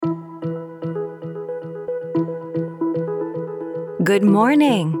Good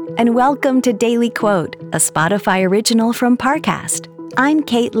morning, and welcome to Daily Quote, a Spotify original from Parcast. I'm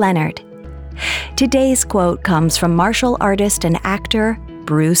Kate Leonard. Today's quote comes from martial artist and actor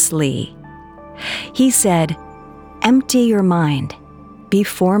Bruce Lee. He said, "Empty your mind. Be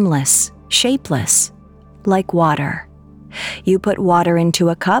formless, shapeless, like water. You put water into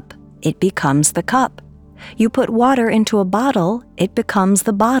a cup, it becomes the cup. You put water into a bottle, it becomes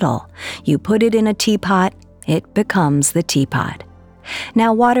the bottle. You put it in a teapot, it becomes the teapot.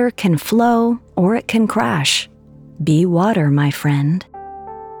 Now water can flow or it can crash. Be water, my friend."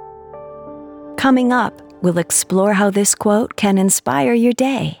 Coming up, we'll explore how this quote can inspire your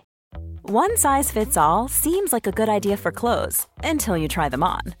day. One size fits all seems like a good idea for clothes until you try them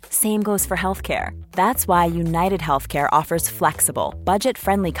on. Same goes for healthcare. That's why United Healthcare offers flexible,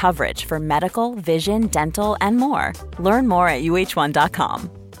 budget-friendly coverage for medical, vision, dental, and more. Learn more at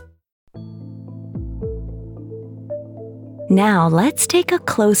uh1.com. Now let's take a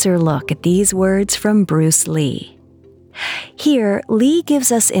closer look at these words from Bruce Lee. Here, Lee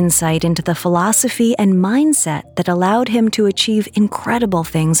gives us insight into the philosophy and mindset that allowed him to achieve incredible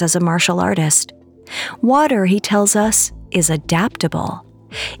things as a martial artist. Water, he tells us, is adaptable.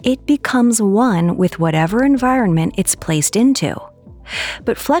 It becomes one with whatever environment it's placed into.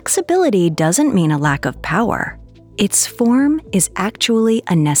 But flexibility doesn't mean a lack of power. Its form is actually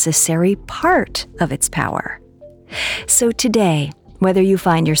a necessary part of its power. So today, whether you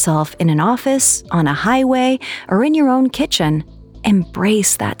find yourself in an office, on a highway, or in your own kitchen,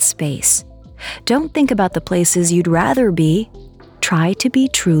 embrace that space. Don't think about the places you'd rather be. Try to be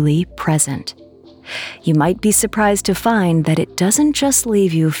truly present. You might be surprised to find that it doesn't just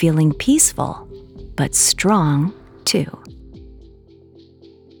leave you feeling peaceful, but strong too.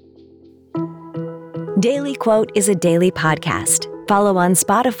 Daily Quote is a daily podcast. Follow on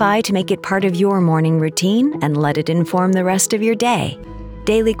Spotify to make it part of your morning routine and let it inform the rest of your day.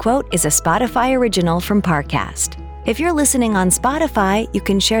 Daily Quote is a Spotify original from Parcast. If you're listening on Spotify, you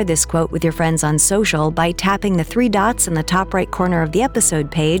can share this quote with your friends on social by tapping the 3 dots in the top right corner of the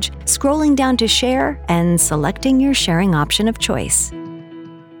episode page, scrolling down to share, and selecting your sharing option of choice.